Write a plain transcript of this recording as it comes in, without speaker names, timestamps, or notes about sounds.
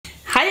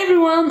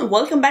everyone,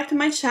 welcome back to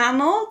my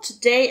channel.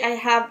 Today I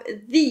have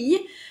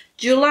the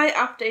July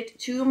update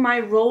to my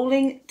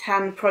rolling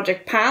 10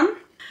 project pan.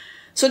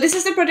 So this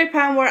is the project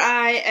pan where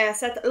I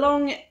set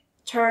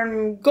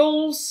long-term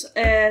goals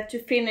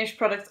to finish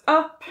products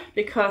up,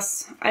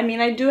 because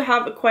I do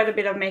have quite a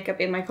bit of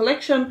makeup in my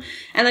collection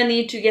and I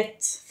need to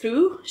get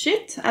through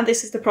shit, and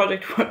this is the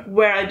project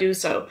where I do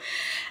so.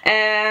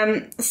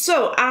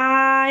 So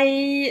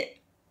I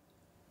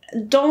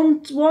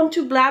don't want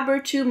to blabber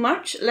too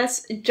much.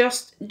 Let's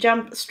just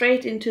jump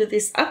straight into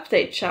this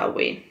update, shall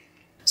we?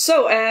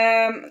 So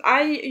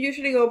I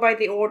usually go by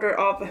the order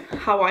of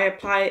how I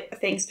apply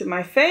things to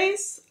my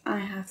face. I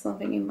have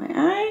something in my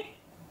eye.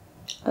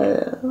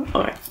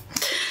 Alright.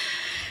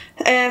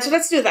 So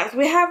let's do that.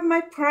 We have my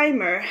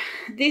primer.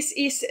 This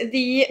is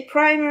the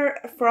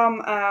primer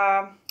from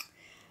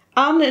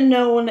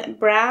unknown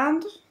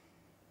brand.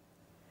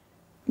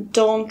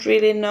 Don't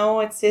really know,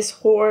 it's this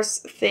horse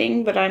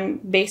thing, but I'm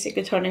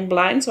basically turning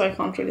blind so I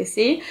can't really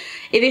see.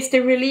 It is the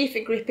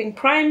Releaf gripping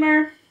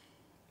primer,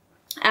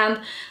 and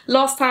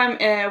last time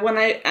when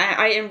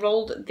I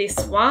enrolled this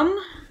one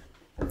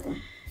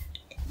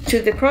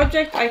to the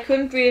project, I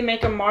couldn't really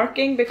make a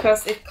marking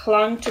because it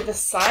clung to the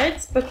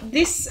sides, but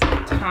this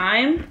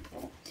time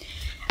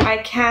I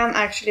can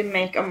actually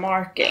make a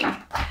marking.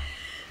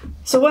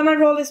 So when I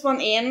roll this one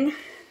in,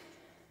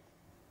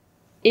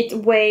 it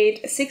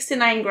weighed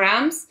 69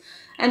 grams,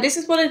 and this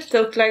is what it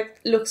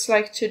looks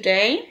like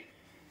today.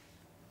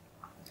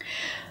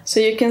 So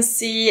you can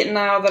see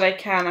now that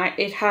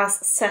it has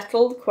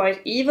settled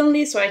quite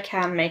evenly, so I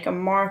can make a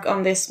mark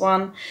on this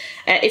one.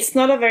 It's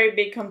not a very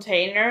big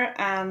container,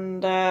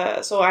 and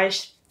so I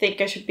think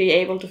I should be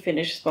able to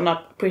finish this one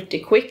up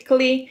pretty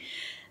quickly.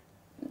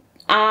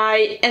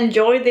 I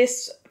enjoy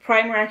this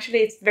primer actually.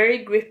 It's very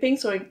gripping,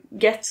 so it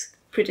gets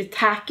pretty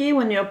tacky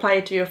when you apply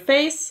it to your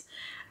face.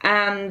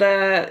 And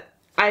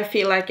I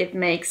feel like it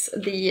makes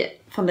the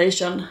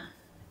foundation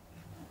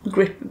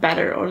grip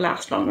better or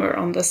last longer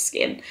on the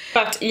skin.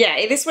 But yeah,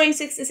 it is weighing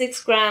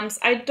 66 grams.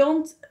 I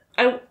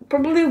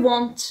probably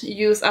won't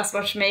use as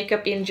much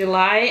makeup in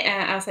July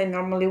as I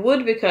normally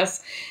would,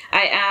 because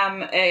I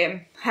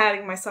am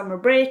having my summer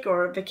break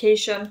or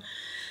vacation,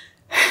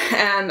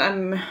 and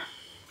I'm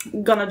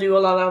gonna do a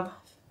lot of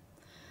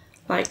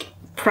like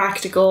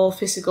practical,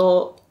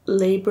 physical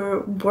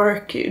labor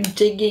work,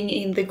 digging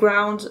in the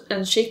ground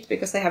and shit,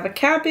 because I have a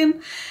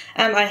cabin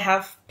and I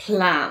have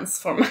plans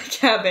for my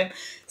cabin.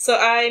 So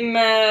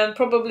I'm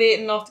probably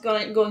not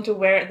going to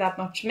wear that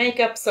much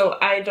makeup, so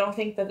I don't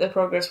think that the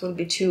progress will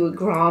be too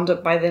grand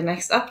by the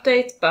next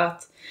update,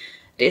 but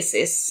this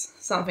is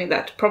something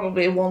that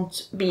probably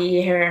won't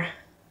be here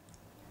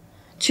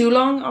too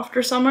long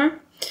after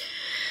summer.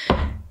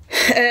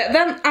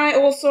 Then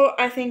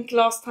I think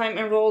last time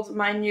enrolled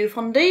my new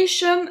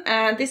foundation.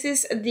 This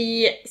is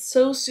the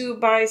SOSU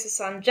by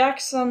Suzanne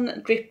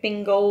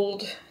Dripping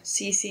Gold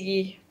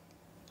CC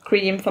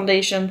Cream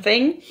Foundation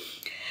thing.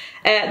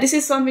 This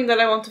is something that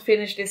I want to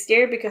finish this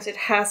year because it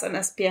has an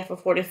SPF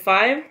of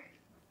 45.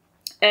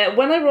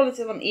 When I rolled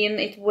it one in,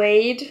 it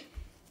weighed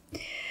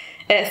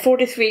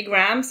 43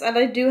 grams, and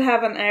I do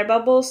have an air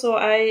bubble, so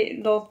I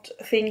don't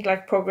think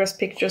like progress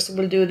pictures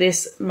will do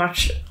this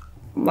much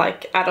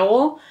like at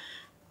all,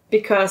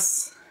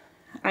 because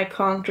I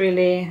can't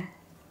really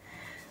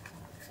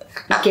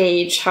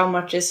gauge how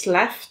much is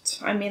left.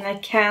 I mean, I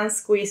can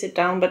squeeze it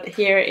down, but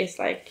here is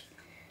like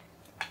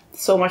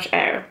so much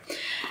air.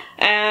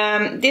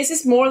 This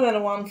is more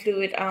than 1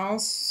 fluid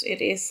ounce.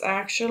 It is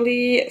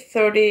actually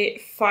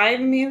 35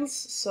 mils,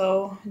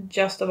 so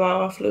just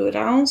above a fluid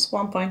ounce,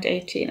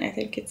 1.18, I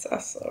think it's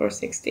or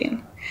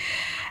 16.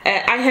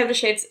 I have the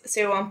shades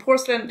 01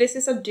 Porcelain. This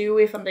is a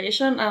dewy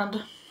foundation,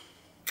 and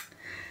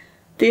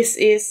this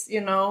is,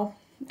 you know,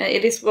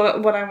 it is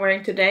what I'm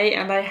wearing today,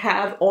 and I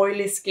have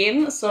oily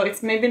skin, so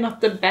it's maybe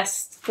not the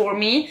best for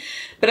me.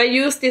 But I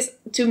use this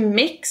to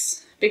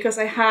mix, because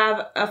I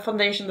have a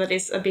foundation that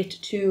is a bit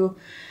too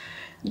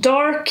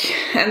dark,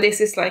 and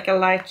this is like a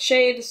light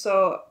shade,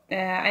 so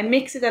I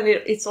mix it, and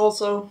it's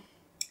also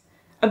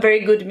a very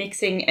good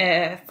mixing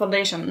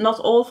foundation. Not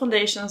all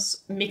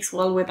foundations mix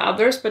well with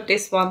others, but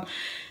this one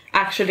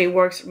actually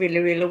works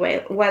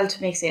really well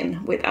to mix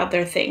in with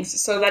other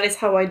things. So that is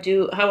how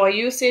I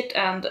use it,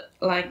 and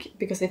like,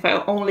 because if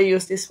I only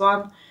use this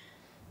one,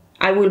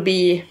 I will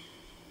be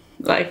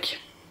like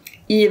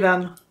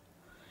even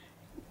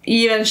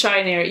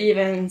shinier,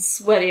 even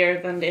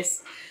sweatier than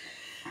this.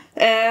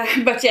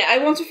 But yeah, I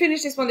want to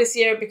finish this one this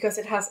year because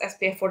it has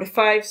SPF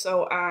 45,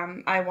 so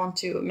I want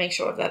to make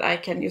sure that I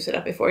can use it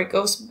up before it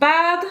goes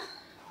bad.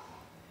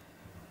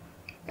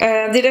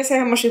 Did I say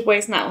how much it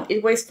weighs now?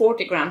 It weighs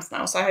 40 grams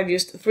now, so I have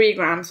used 3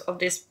 grams of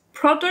this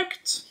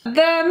product.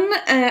 Then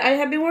I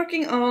have been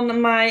working on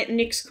my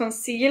NYX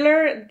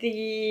concealer,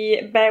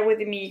 the Bare With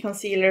Me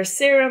concealer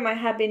serum. I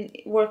have been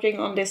working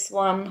on this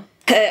one.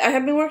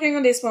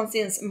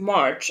 Since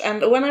March,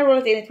 and when I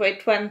rolled it in, it weighed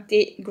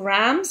 20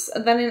 grams.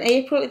 Then in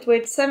April it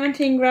weighed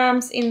 17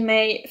 grams, in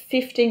May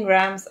 15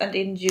 grams, and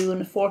in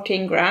June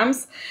 14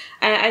 grams.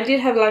 I did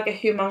have like a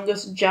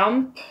humongous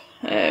jump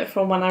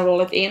from when I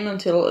roll it in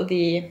until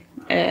the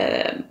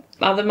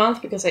other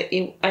month, because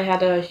I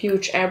had a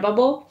huge air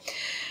bubble.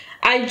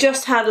 I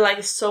just had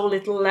like so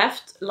little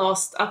left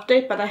last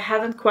update, but I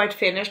haven't quite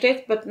finished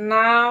it. But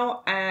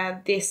now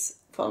this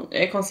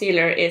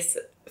concealer is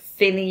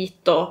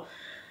finito.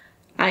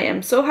 I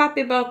am so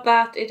happy about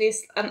that. It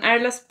is an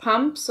airless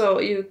pump, so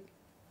you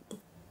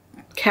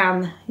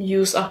can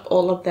use up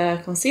all of the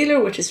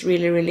concealer, which is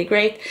really, really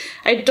great.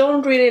 I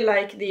don't really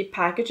like the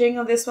packaging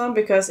of this one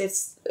because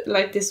it's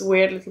like this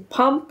weird little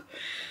pump.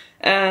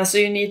 So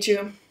you need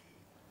to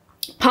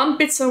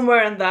pump it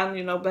somewhere and then,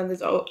 you know, blend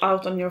it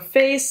out on your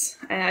face.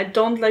 I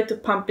don't like to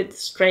pump it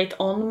straight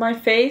on my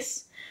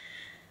face.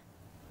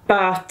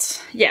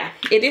 But yeah,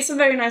 it is a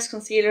very nice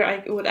concealer.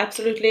 I would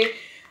absolutely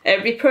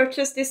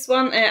repurchase this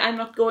one. I'm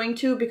not going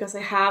to, because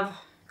I have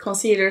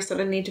concealers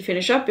that I need to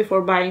finish up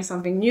before buying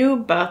something new.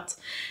 But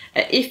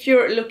if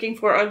you're looking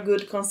for a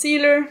good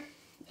concealer,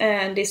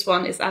 this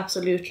one is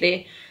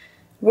absolutely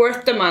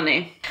worth the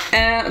money.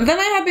 Then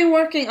I have been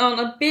working on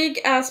a big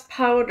ass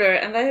powder,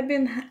 and I have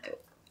been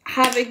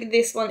having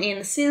this one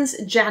in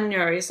since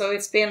January, so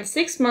it's been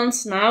 6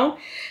 months now.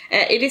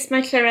 It is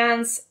my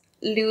Clarins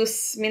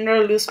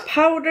Mineral Loose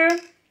Powder,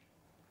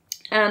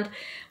 and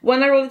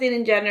when I rolled it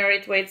in January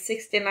it weighed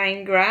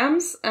 69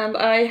 grams, and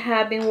I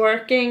have been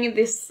working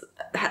this,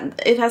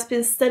 it has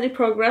been steady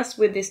progress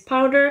with this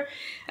powder.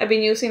 I've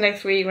been using like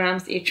 3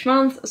 grams each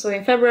month, so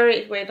in February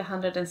it weighed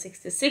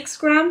 166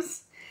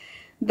 grams.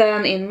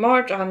 Then in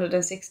March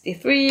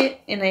 163,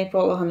 in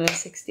April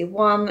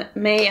 161,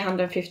 May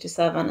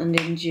 157, and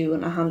in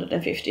June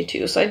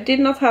 152. So I did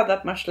not have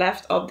that much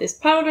left of this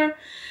powder,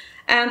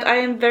 and I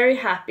am very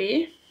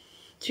happy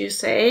to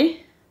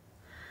say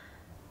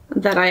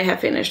that I have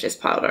finished this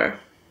powder.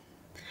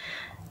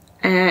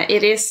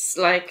 It is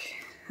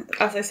like,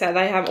 as I said,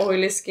 I have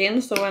oily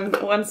skin, so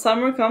when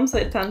summer comes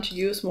I tend to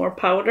use more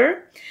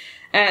powder.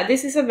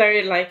 This is a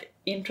very like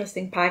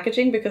interesting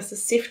packaging because the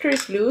sifter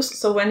is loose,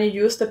 so when you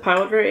use the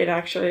powder it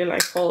actually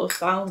like falls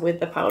down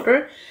with the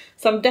powder.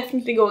 So I'm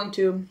definitely going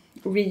to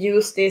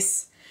reuse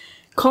this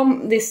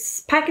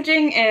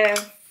packaging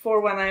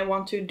for when I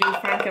want to do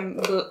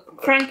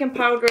Franken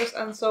powders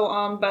and so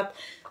on. But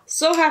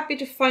so happy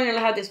to finally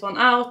have this one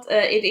out.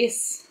 It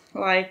is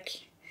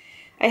like,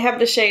 I have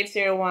the shade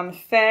 01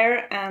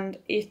 Fair, and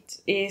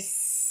it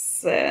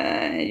is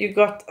you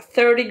got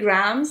 30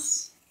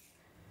 grams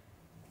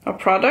of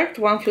product,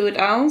 1 fluid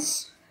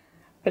ounce,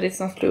 but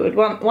it's not fluid,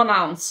 one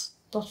ounce,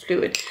 not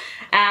fluid.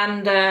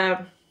 And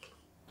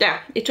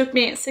yeah, it took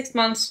me 6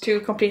 months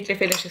to completely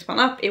finish this one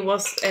up. It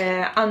was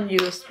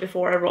unused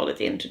before I rolled it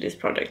into this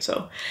product,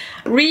 so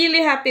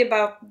really happy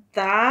about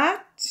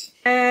that.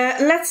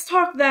 Let's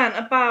talk then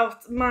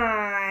about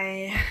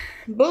my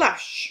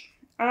blush.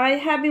 I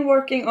have been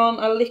working on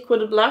a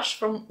liquid blush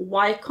from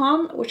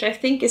Wycon, which I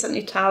think is an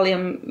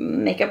Italian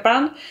makeup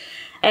brand.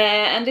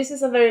 And this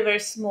is a very, very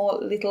small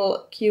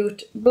little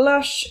cute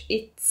blush.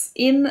 It's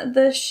in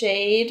the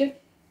shade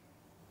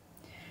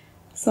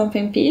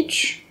something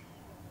peach.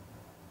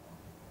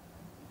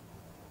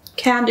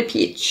 Candy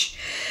Peach.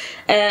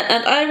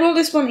 And I rolled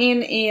this one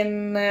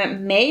in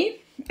May,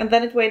 and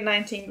then it weighed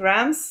 19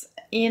 grams.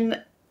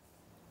 In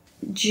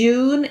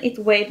June it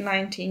weighed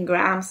 19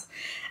 grams.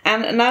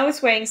 And now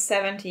it's weighing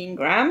 17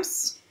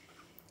 grams.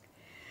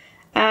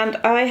 And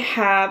I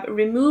have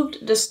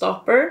removed the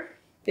stopper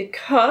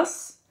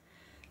because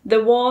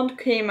the wand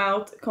came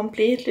out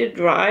completely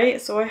dry,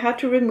 so I had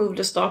to remove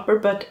the stopper,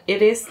 but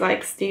it is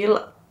like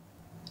still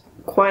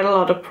quite a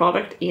lot of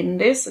product in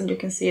this, and you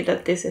can see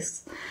that this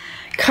is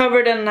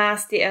covered and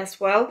nasty as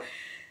well.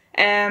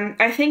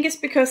 I think it's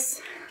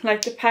because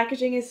like the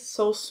packaging is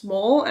so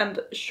small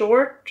and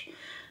short,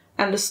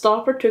 and the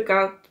stopper took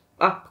up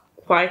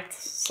quite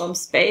some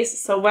space,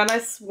 so when I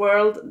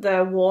swirled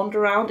the wand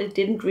around it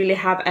didn't really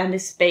have any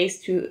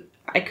space to,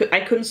 I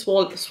couldn't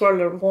swirl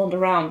the wand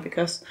around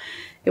because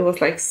it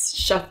was like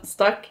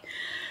stuck.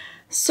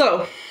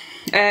 So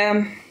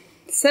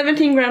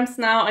 17 grams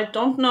now. I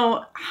don't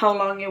know how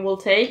long it will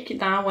take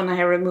now when I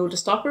have removed the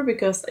stopper,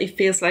 because it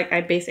feels like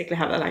I basically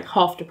have like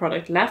half the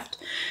product left.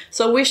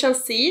 So we shall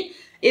see.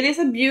 It is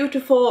a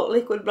beautiful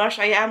liquid blush.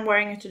 I am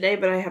wearing it today,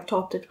 but I have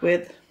topped it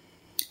with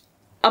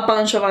a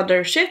bunch of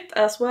other shit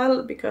as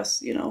well,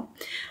 because, you know,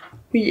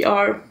 we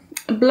are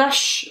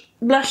blush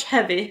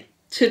heavy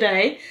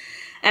today.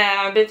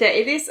 But yeah,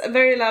 it is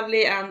very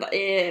lovely, and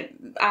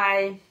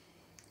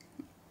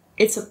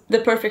it's the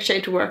perfect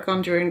shade to work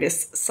on during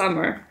this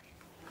summer.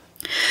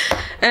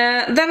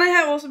 Then I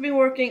have also been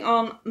working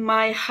on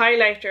my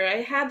highlighter.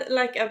 I had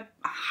like a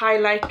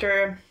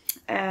highlighter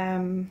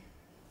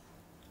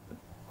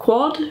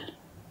quad?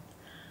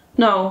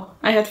 No,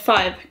 I had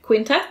 5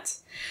 quintet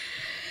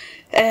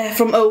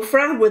from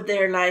Ofra with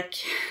their like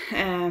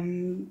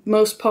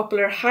most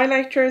popular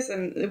highlighters,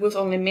 and it was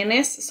only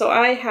minis. So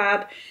I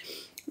had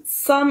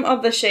some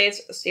of the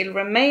shades still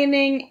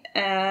remaining,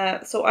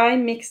 so I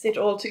mixed it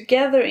all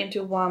together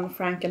into one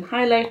Franken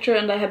highlighter,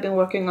 and I have been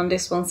working on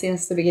this one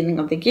since the beginning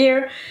of the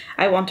year.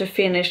 I want to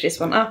finish this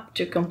one up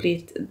to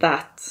complete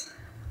that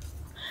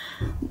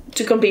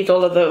to complete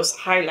all of those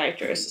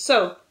highlighters.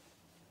 So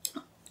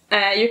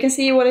you can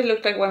see what it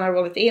looked like when I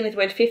rolled it in. It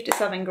weighed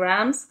 57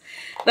 grams.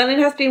 Then it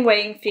has been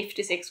weighing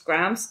 56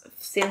 grams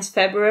since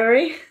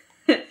February.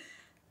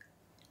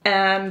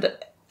 And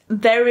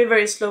very,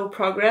 very slow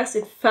progress.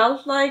 It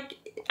felt like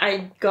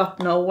I got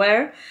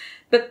nowhere.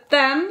 But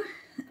then,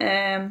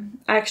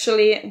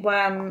 actually,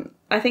 when,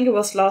 I think it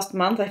was last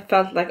month, I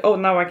felt like, oh,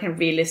 now I can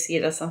really see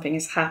that something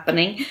is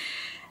happening.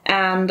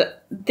 And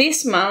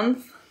this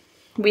month,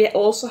 we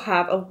also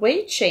have a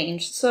weight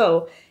change.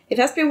 So it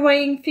has been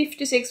weighing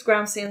 56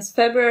 grams since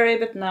February,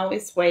 but now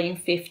it's weighing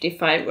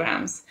 55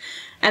 grams.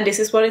 And this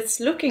is what it's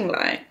looking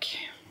like.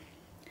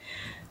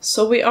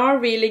 So we are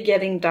really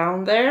getting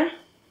down there.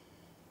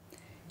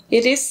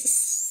 It is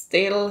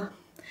still,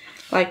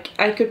 like,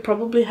 I could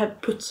probably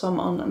have put some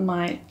on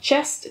my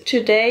chest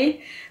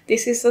today.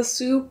 This is a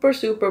super,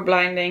 super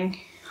blinding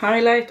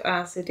highlight,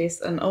 as it is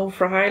an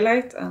Ofra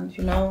highlight. And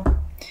you know,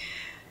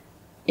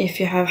 if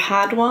you have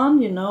had one,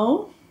 you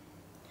know.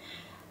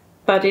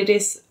 But it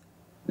is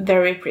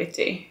very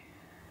pretty.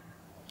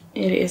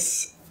 It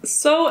is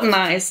so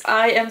nice.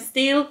 I am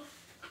still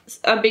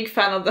a big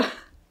fan of the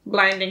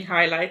blinding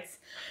highlights.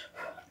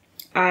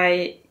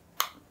 I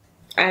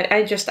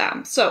just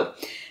am. So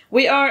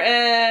we are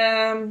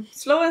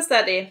slow and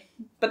steady,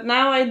 but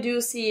now I do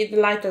see the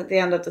light at the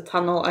end of the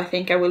tunnel. I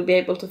think I will be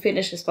able to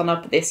finish this one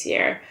up this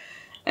year,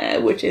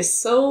 which is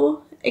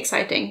so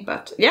exciting.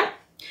 But yeah,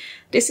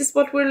 this is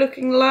what we're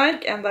looking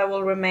like, and that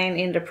will remain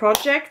in the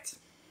project.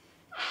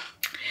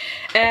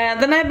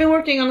 Then I've been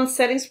working on a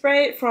setting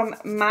spray from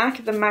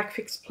MAC, the MAC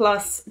Fix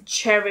Plus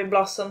Cherry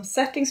Blossom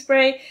Setting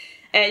Spray.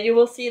 You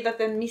will see that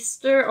the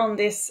mister on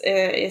this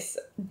is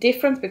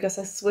different because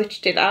I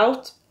switched it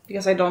out,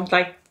 because I don't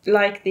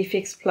like the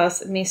Fix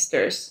Plus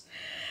misters.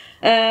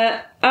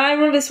 I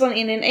rolled this one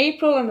in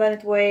April, and then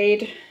it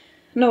weighed,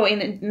 no,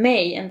 in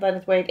May, and then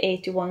it weighed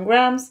 81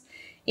 grams.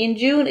 In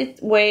June it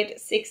weighed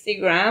 60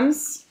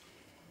 grams,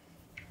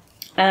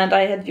 and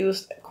I had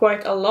used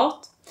quite a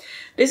lot.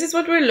 This is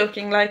what we're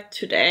looking like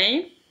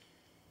today.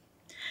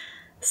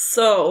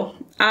 So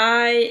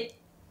I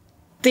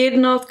did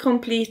not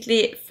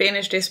completely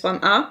finish this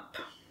one up.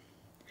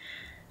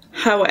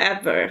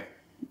 However,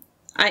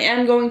 I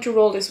am going to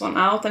roll this one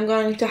out. I'm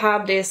going to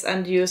have this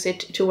and use it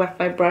to wet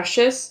my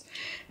brushes,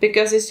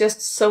 because it's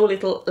just so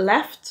little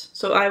left.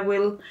 So I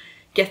will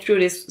get through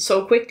this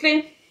so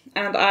quickly,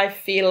 and I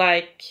feel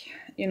like,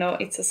 you know,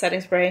 it's a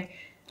setting spray.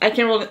 I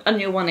can roll a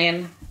new one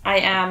in. I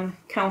am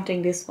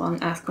counting this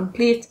one as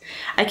complete.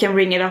 I can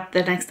bring it up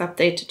the next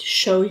update to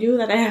show you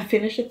that I have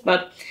finished it.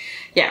 But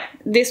yeah,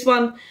 this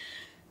one,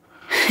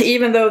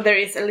 even though there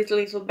is a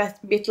little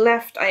bit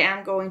left, I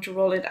am going to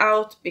roll it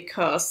out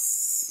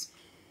because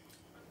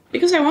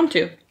I want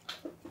to.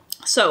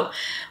 So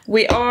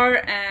we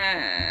are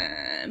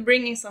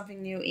bringing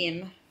something new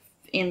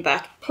in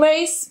that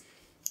place.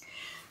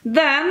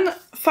 Then,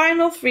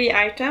 final 3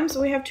 items.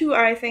 We have 2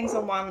 eye things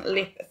and 1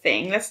 lip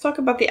thing. Let's talk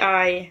about the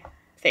eye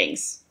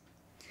things.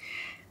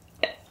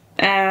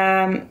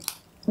 Well,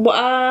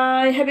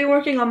 I have been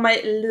working on my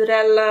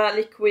Lurella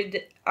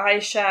liquid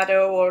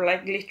eyeshadow, or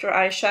like glitter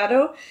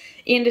eyeshadow,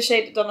 in the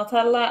shade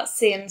Donatella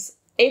since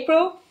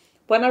April.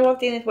 When I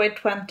rolled in, it weighed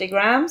 20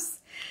 grams.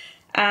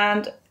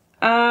 And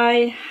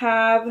I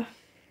have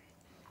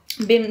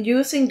been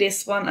using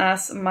this one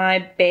as my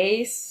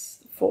base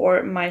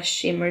for my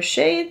shimmer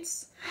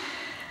shades.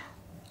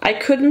 I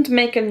couldn't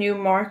make a new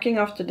marking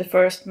after the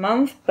first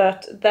month,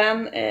 but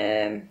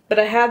then but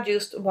I had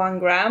used 1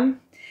 gram.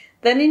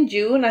 Then in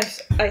June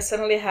I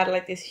suddenly had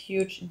like this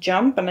huge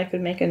jump, and I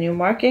could make a new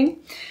marking.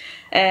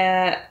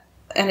 And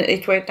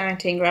it weighed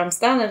 19 grams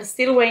then, and it's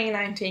still weighing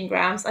 19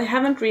 grams. I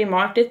haven't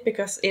remarked it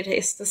because it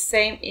is the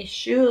same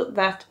issue,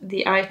 that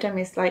the item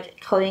is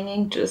like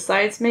clinging to the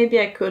sides. Maybe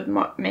I could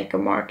make a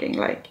marking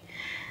like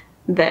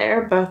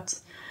there, but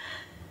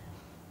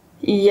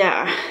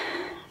yeah.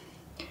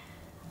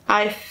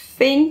 I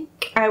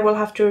think I will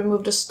have to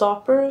remove the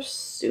stopper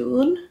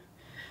soon,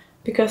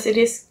 because it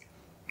is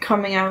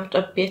coming out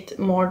a bit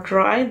more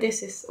dry.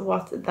 This is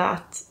what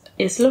that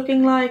is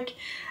looking like.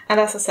 And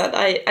as I said,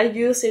 I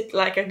use it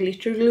like a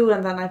glitter glue,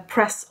 and then I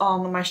press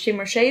on my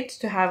shimmer shades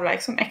to have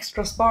like some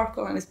extra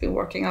sparkle, and it's been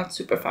working out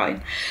super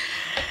fine.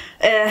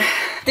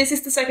 This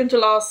is the second to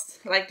last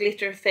like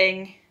glitter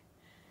thing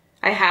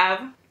I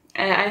have.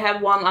 I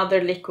have 1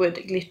 other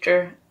liquid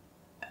glitter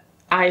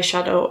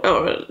eyeshadow,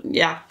 or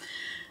yeah,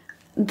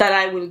 that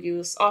I will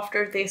use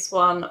after this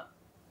one,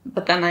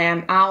 but then I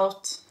am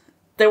out.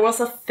 There was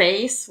a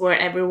phase where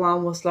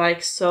everyone was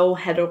like so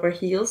head over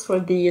heels for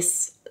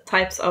these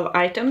types of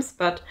items,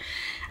 but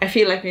I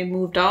feel like we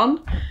moved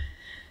on,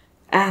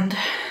 and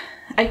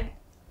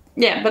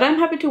but I'm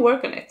happy to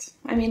work on it.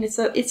 I mean,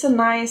 it's a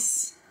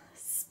nice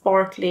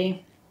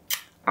sparkly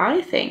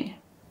eye thing.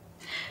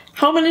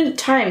 How many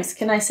times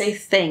can I say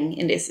thing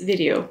in this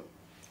video?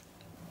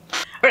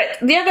 Alright,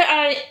 the other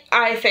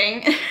eye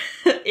thing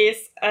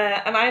is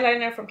an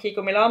eyeliner from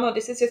Kiko Milano.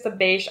 This is just a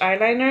beige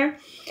eyeliner,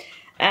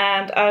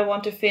 and I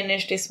want to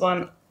finish this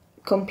one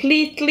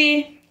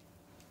completely.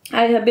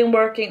 I have been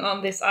working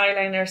on this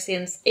eyeliner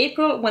since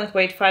April when it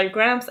weighed 5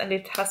 grams, and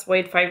it has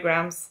weighed 5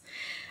 grams.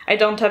 I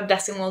don't have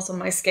decimals on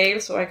my scale,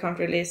 so I can't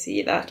really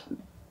see that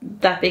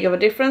big of a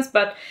difference,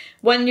 but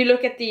when you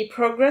look at the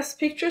progress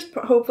pictures,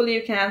 hopefully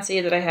you can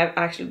see that I have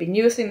actually been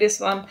using this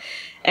one.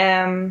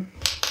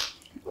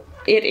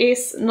 It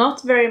is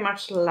not very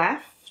much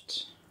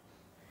left.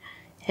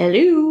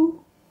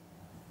 Hello!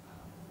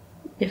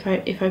 If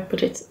I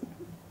put it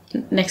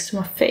next to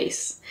my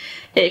face,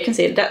 yeah, you can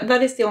see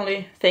that is the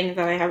only thing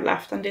that I have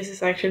left, and this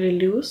is actually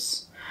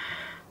loose.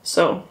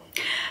 So,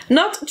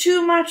 not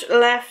too much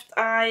left.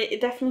 I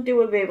definitely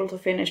will be able to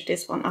finish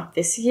this one up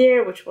this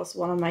year, which was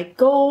one of my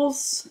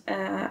goals.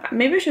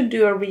 Maybe I should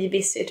do a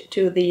revisit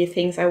to the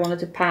things I wanted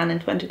to pan in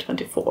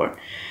 2024.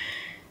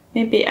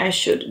 Maybe I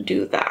should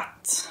do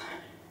that.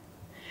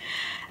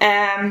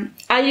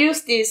 I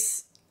use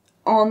this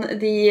on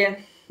the,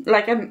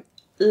 like a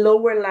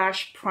lower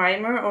lash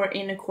primer or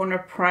inner corner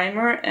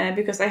primer,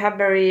 because I have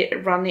very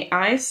runny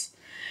eyes.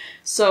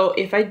 So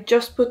if I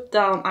just put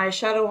down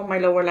eyeshadow on my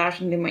lower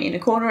lash and in my inner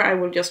corner, I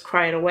will just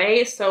cry it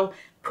away. So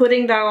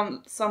putting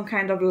down some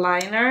kind of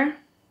liner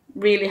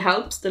really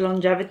helps the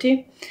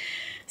longevity.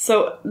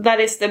 So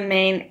that is the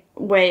main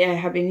way I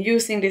have been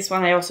using this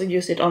one. I also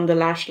use it on the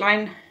lash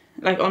line,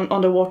 like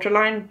on the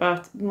waterline,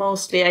 but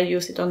mostly I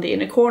use it on the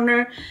inner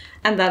corner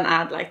and then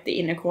add like the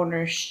inner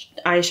corner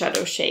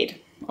eyeshadow shade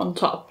on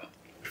top.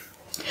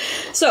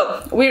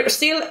 So we're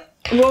still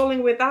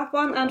rolling with that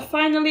one, and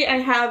finally I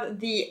have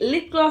the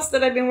lip gloss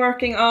that I've been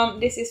working on.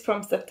 This is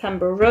from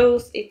September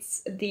Rose.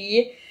 It's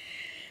the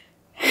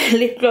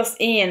lip gloss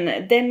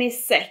in Demi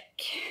Sec,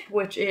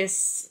 which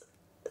is,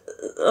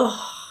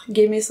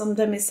 give me some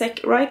Demi Sec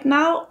right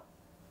now.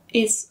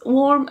 It's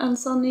warm and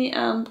sunny,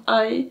 and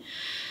I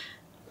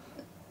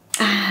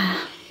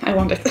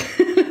want it.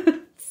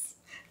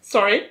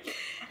 Sorry.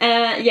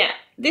 Yeah,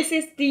 this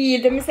is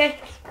the Demi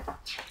Sec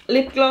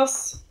lip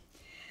gloss.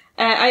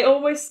 I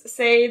always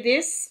say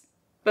this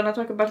when I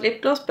talk about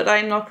lip gloss, but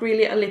I'm not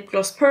really a lip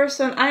gloss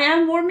person. I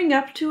am warming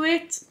up to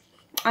it.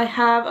 I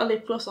have a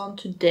lip gloss on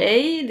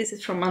today. This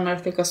is from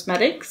Unearthly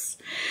Cosmetics.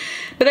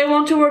 But I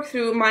want to work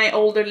through my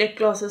older lip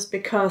glosses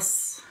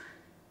because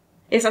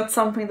it's not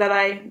something that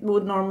I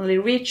would normally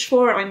reach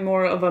for. I'm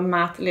more of a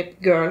matte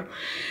lip girl.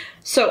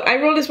 So I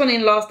rolled this one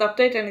in last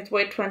update and it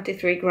weighed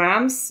 23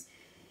 grams.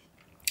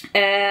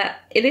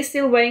 It is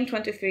still weighing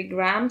 23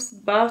 grams,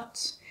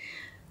 but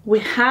we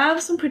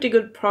have some pretty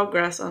good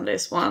progress on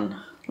this one.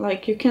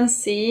 Like you can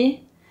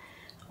see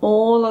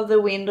all of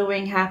the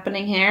windowing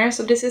happening here.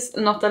 So this is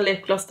not a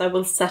lip gloss that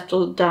will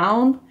settle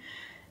down.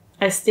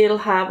 I still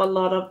have a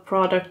lot of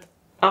product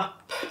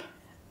up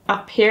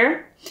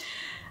here.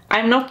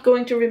 I'm not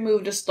going to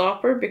remove the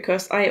stopper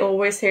because I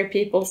always hear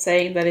people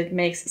saying that it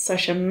makes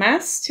such a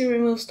mess to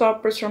remove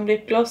stoppers from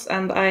lip gloss,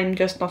 and I'm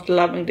just not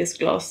loving this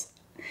gloss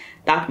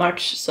that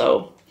much,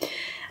 so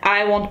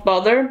I won't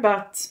bother.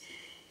 But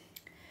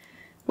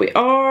we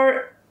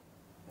are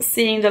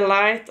seeing the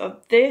light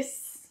of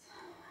this.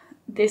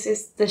 This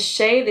is the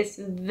shade. It's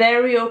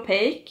very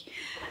opaque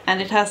and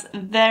it has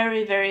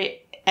very,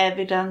 very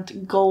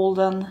evident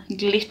golden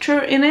glitter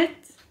in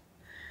it,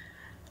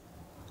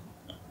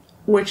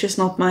 which is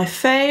not my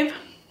fave.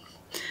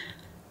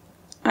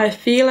 I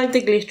feel like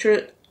the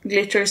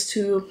glitter is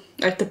too,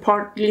 like the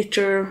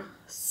glitter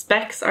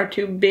specks are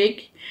too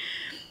big,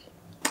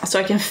 so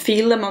I can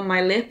feel them on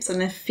my lips,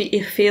 and it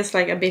feels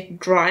like a bit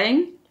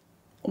drying,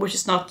 which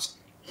is not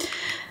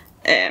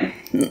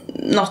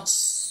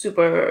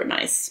super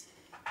nice.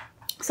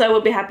 So I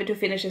will be happy to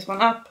finish this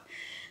one up,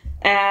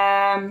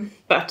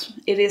 but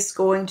it is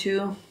going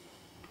to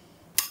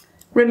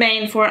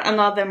remain for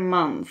another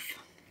month.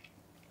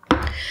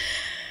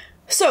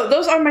 So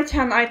those are my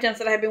 10 items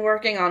that I've been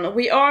working on.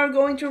 We are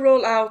going to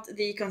roll out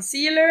the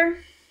concealer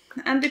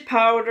and the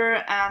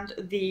powder and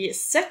the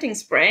setting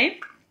spray,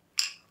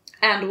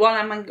 and what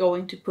am I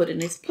going to put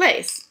in its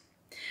place?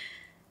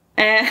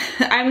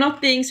 I'm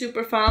not being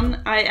super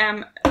fun. I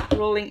am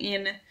rolling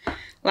in,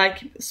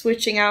 like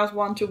switching out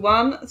one to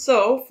one.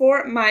 So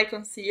for my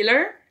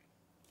concealer,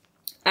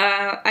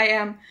 I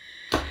am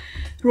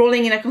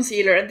rolling in a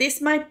concealer. This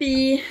might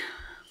be,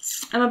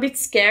 I'm a bit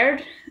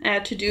scared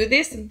to do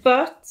this,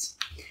 but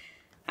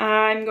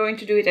I'm going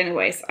to do it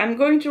anyways. I'm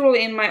going to roll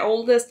in my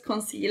oldest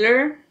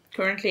concealer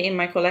currently in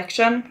my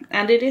collection,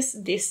 and it is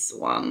this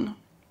one.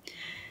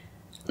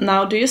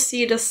 Now, do you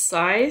see the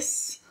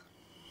size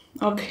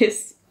of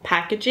this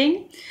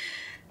packaging?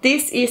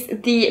 This is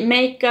the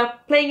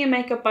makeup, Playing in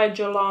Makeup by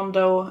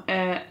Yolondo,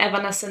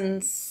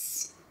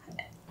 Evanesce.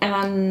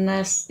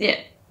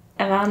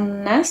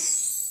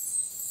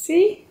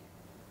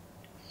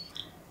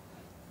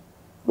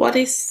 What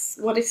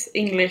is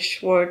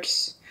English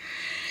words?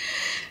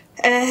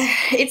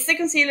 It's the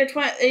concealer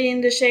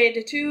in the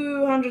shade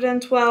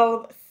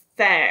 212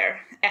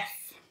 Fair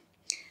F,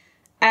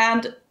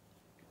 and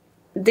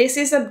this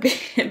is a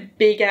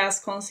big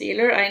ass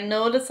concealer. I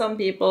know that some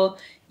people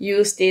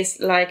use this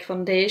like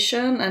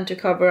foundation and to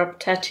cover up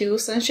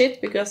tattoos and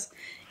shit, because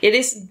it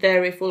is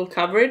very full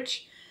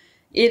coverage.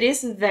 It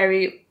is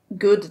very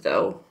good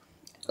though.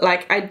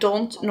 like, I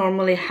don't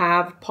normally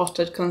have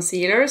potted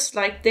concealers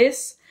like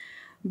this,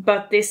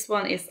 but this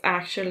one is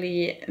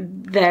actually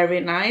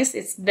very nice.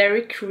 It's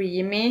very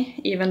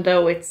creamy, even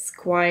though it's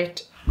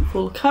quite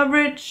full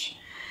coverage.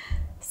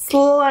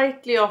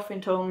 Slightly off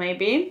in tone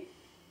maybe,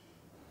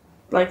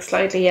 like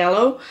slightly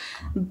yellow,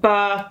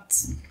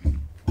 but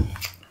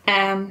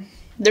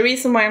the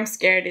reason why I'm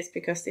scared is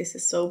because this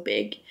is so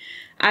big.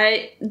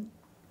 I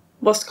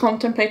was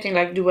contemplating,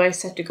 like, do I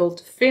set the goal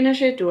to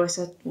finish it? Or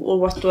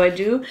what do I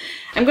do?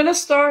 I'm gonna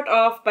start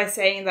off by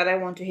saying that I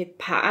want to hit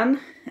pan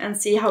and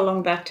see how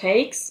long that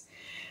takes.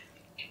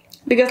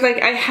 Because,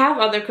 like, I have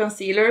other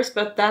concealers,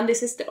 but then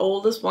this is the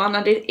oldest one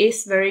and it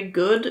is very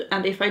good.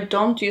 And if I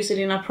don't use it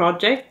in a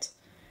project,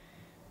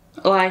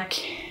 like,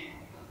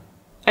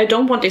 I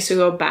don't want this to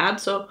go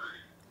bad. So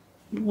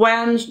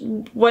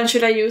when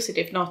should I use it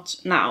if not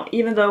now?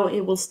 Even though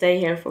it will stay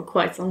here for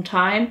quite some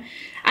time,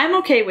 I'm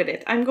okay with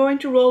it. I'm going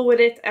to roll with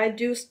it. I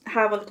do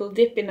have a little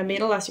dip in the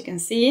middle, as you can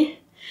see.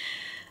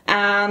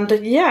 And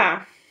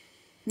yeah,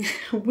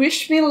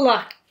 wish me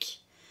luck.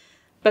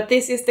 But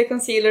this is the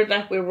concealer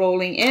that we're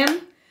rolling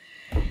in.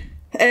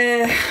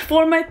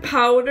 For my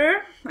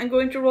powder, I'm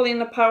going to roll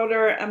in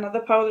another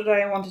powder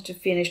that I wanted to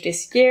finish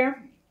this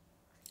year.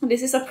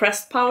 This is a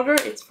pressed powder.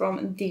 It's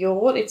from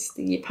Dior. It's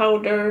the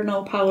powder,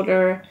 no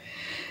powder.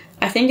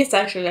 I think it's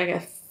actually like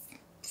a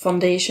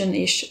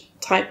foundation-ish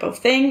type of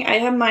thing. I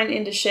have mine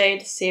in the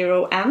shade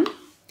 0N,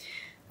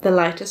 the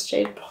lightest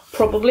shade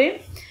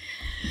probably.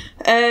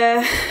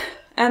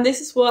 And this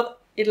is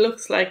what it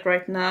looks like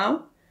right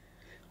now.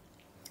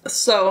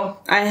 So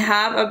I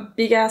have a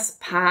big ass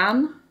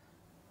pan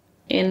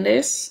in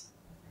this,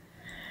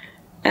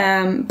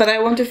 but I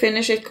want to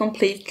finish it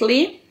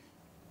completely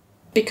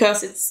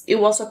because it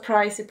was a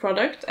pricey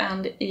product,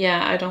 and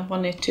yeah, I don't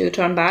want it to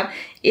turn bad.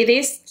 It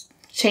is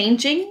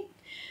changing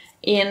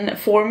in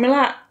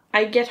formula.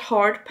 I get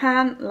hard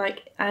pan,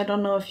 like, I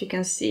don't know if you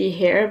can see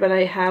here, but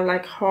I have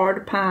like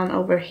hard pan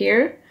over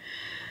here.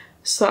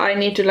 So I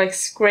need to like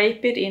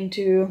scrape it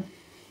into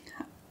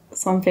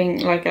something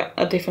like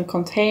a different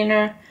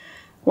container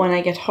when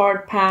I get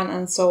hard pan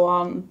and so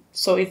on.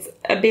 So it's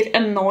a bit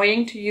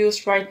annoying to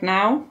use right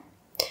now,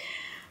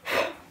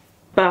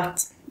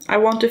 but I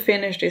want to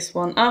finish this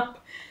one up.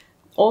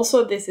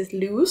 Also, this is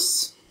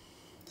loose,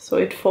 so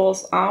it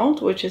falls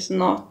out, which is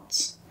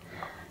not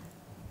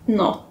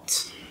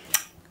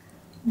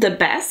the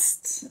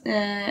best,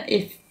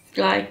 if,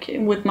 like,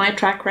 with my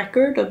track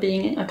record of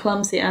being a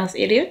clumsy ass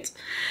idiot.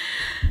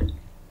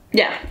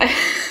 Yeah.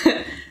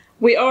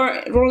 We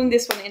are rolling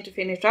this one in to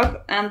finish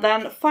up. And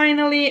then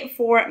finally,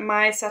 for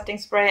my setting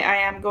spray, I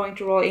am going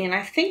to roll in,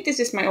 I think this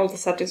is my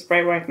oldest setting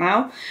spray right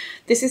now.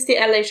 This is the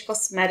LH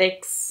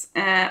Cosmetics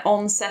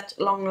Onset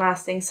Long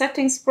Lasting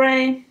Setting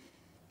Spray.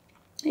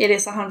 It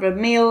is 100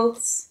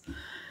 mils.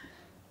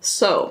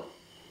 So,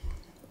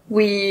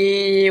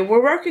 we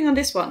were working on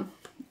this one.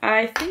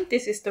 I think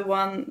this is the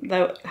one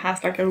that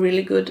has like a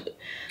really good,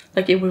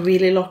 like it will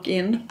really lock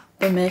in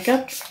the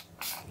makeup.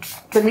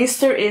 The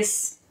mister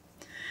is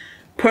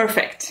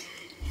perfect,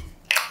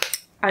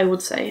 I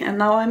would say. And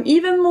now I'm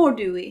even more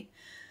dewy.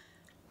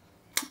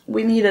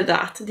 We needed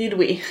that, did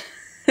we?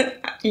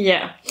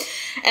 Yeah.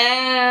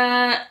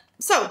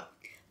 So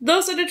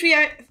those are the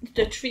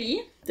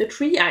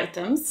three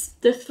items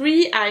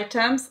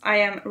I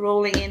am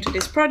rolling into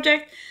this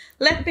project.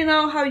 Let me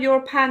know how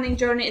your panning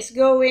journey is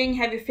going.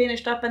 Have you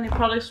finished up any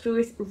products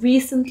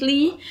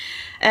recently?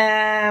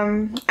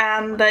 Yeah.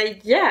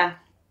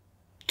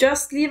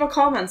 Just leave a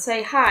comment,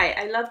 say hi.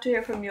 I love to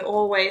hear from you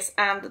always.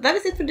 And that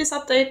is it for this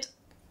update.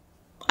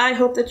 I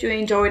hope that you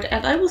enjoyed,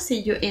 and I will see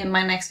you in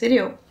my next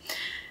video.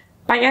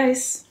 Bye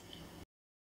guys!